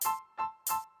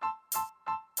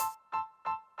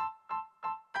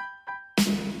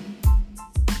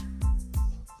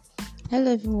Hello,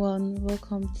 everyone.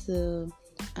 Welcome to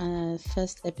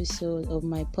first episode of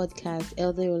my podcast,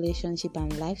 Elder Relationship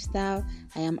and Lifestyle.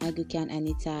 I am Agukian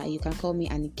Anita. You can call me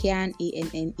Anikian,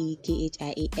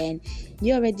 Annekhian.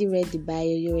 You already read the bio.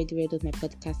 You already read what my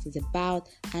podcast is about,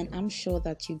 and I'm sure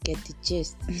that you get the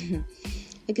gist.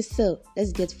 Okay, so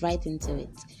let's get right into it.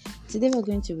 Today we're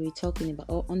going to be talking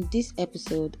about, on this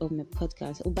episode of my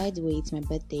podcast. Oh, by the way, it's my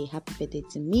birthday. Happy birthday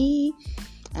to me.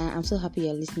 I'm so happy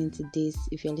you're listening to this.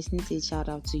 If you're listening to it, shout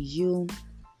out to you.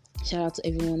 Shout out to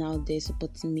everyone out there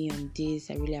supporting me on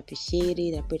this. I really appreciate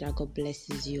it. I pray that God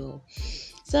blesses you all.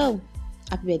 So,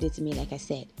 happy birthday to me, like I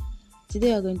said.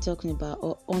 Today we're going to be talking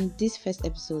about, on this first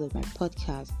episode of my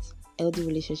podcast, Healthy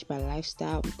Relationship and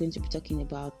Lifestyle, we're going to be talking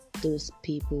about those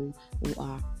people who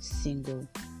are single.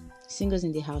 Singles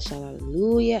in the house, shout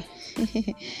hallelujah.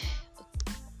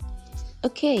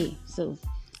 Okay, so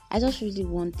I just really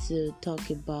want to talk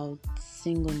about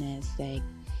singleness. Like,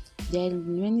 there are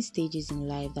many stages in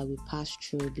life that we pass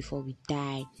through before we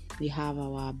die. We have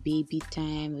our baby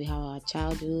time, we have our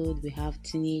childhood, we have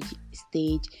teenage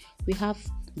stage, we have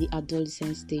the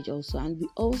adolescent stage also, and we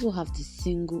also have the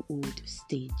singlehood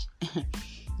stage.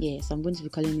 Yes, I'm going to be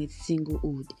calling it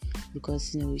singlehood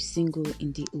because we're single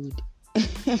in the hood.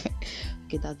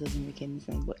 Okay, that doesn't make any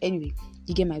sense, but anyway,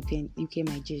 you get my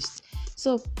gist.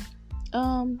 So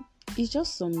it's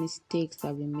just some mistakes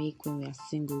that we make when we are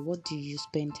single. What do you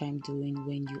spend time doing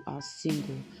when you are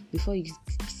single? Before you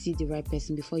see the right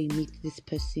person, before you meet this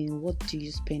person, what do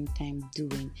you spend time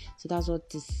doing? So that's what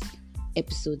this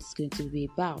episode is going to be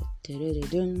about.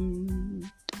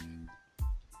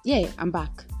 Yeah, I'm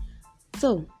back.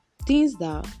 So, things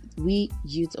that we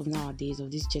youth of nowadays,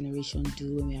 of this generation,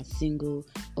 do when we are single.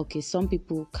 Okay, some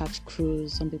people catch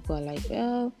cruise. Some people are like,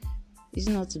 well, it's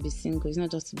not to be single. It's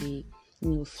not just to be,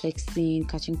 flexing,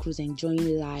 catching cruise,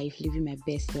 enjoying life, living my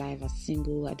best life as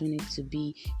single. I don't need to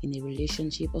be in a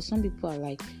relationship. Or some people are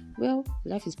like, well,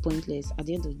 life is pointless. At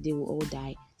the end of the day, we'll all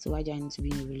die. So why do I need to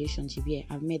be in a relationship? Yeah,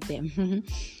 I've met them.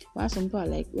 While some people are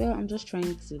like, well, I'm just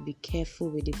trying to be careful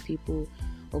with the people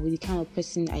or with the kind of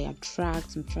person I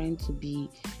attract. I'm trying to be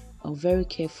very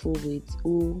careful with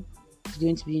who is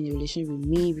going to be in a relationship with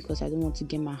me because I don't want to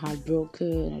get my heart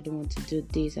broken. I don't want to do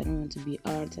this. I don't want to be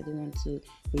hurt. I don't want to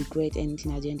regret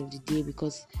anything at the end of the day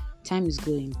because time is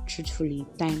going. Truthfully,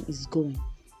 time is going.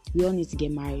 We all need to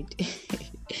get married.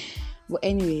 But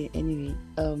anyway,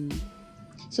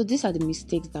 so these are the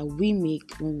mistakes that we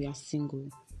make when we are single.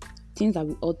 Things that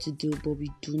we ought to do, but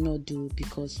we do not do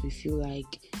because we feel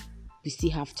like we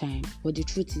still have time. But the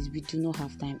truth is, we do not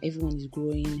have time. Everyone is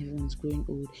growing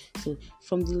old. So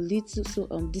from the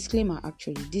little, disclaimer,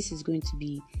 actually, this is going to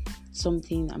be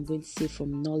something I'm going to say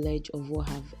from knowledge of what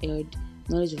I've heard,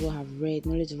 knowledge of what I've read,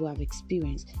 knowledge of what I've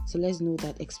experienced. So let's know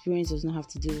that experience does not have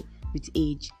to do with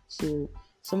age. So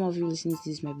some of you listening to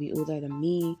this might be older than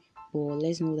me, but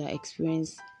let's know that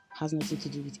experience has nothing to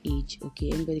do with age.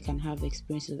 Okay, anybody can have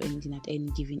experiences of anything at any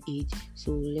given age,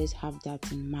 so let's have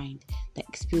that in mind, that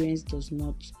experience does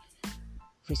not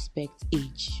respect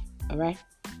age. All right,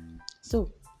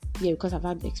 so yeah, because I've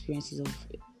had experiences of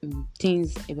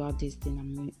things about this thing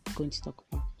I'm going to talk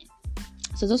about.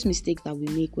 So those mistakes that we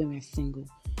make when we're single,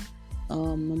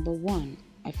 number one,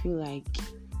 I feel like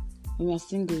when we are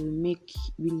single,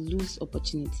 we lose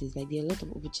opportunities. Like, there are a lot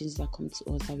of opportunities that come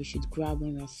to us that we should grab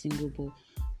when we are single, but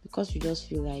because we just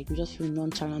feel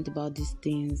nonchalant about these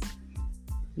things,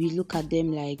 we look at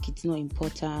them like it's not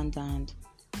important, and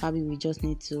probably we just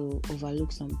need to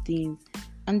overlook some things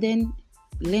and then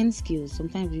learn skills.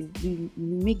 Sometimes we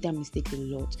make that mistake a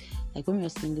lot. Like, when we are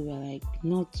single,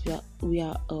 we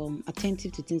are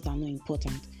attentive to things that are not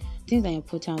important. Things that are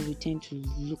important, we tend to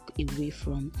look away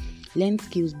from. Learn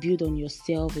skills, build on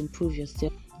yourself, improve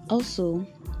yourself. Also,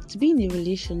 to be in a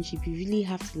relationship, you really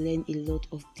have to learn a lot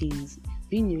of things.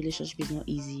 Being in a relationship is not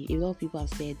easy. A lot of people have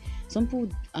said, some people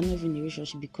are not even in a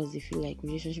relationship because they feel like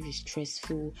relationship is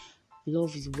stressful,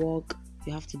 love is work,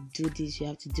 you have to do this, you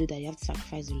have to do that, you have to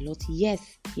sacrifice a lot.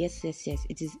 Yes,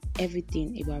 it is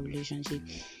everything about relationship.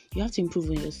 You have to improve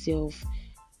on yourself.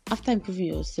 After improving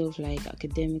yourself, like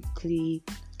academically,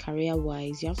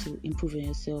 career-wise, you have to improve on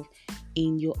yourself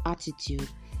in your attitude,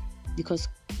 because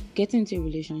getting into a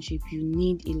relationship, you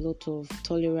need a lot of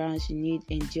tolerance, you need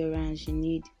endurance, you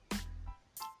need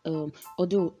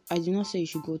although I do not say you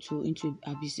should go into an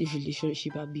abusive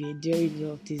relationship and be enduring a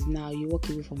lot of things. Now you walk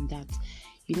away from that.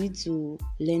 You need to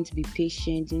learn to be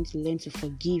patient. You need to learn to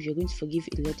forgive. You're going to forgive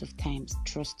a lot of times,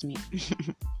 trust me.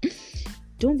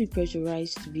 Don't be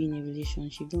pressurized to be in a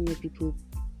relationship. Don't let people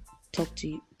talk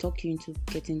you into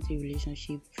getting into a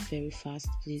relationship very fast.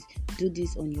 Please do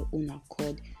this on your own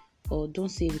accord. or don't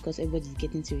say because everybody's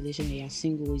getting into a relationship, you're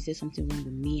single, is there something wrong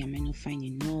with me? Am I not fine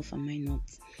enough? Am I not,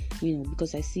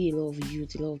 because I see a lot of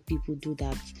youth, a lot of people do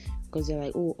that because they're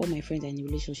like, oh, all my friends are in a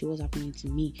relationship, what's happening to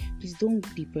me? Please don't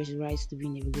be pressurized to be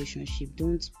in a relationship.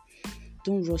 Don't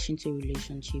rush into a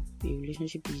relationship. A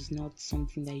relationship is not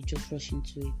something that you just rush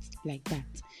into it like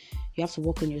that. You have to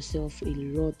work on yourself a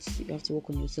lot. You have to work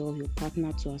on yourself. Your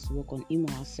partner too has to work on him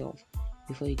or herself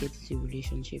before you get into a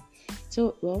relationship.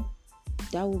 So, well,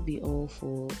 that will be all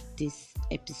for this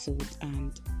episode,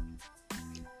 and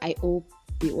I hope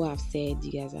with what I've said,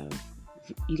 you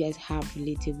guys have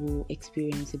relatable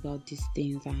experience about these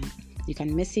things, and you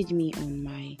can message me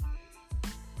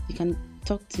you can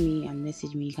talk to me and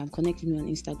message me. You can connect with me on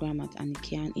Instagram at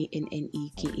Anekian,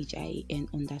 ANEKHIAN_,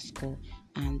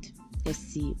 and let's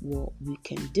see what we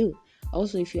can do.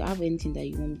 Also, if you have anything that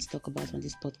you want me to talk about on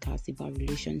this podcast about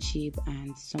relationship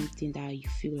and something that you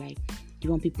feel like you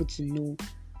want people to know,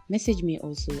 message me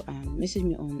also, and message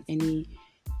me on any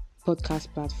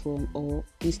podcast platform or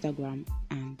Instagram,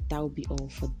 and that will be all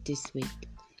for this week.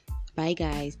 Bye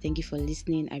guys, thank you for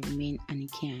listening. I remain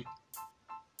Anekian.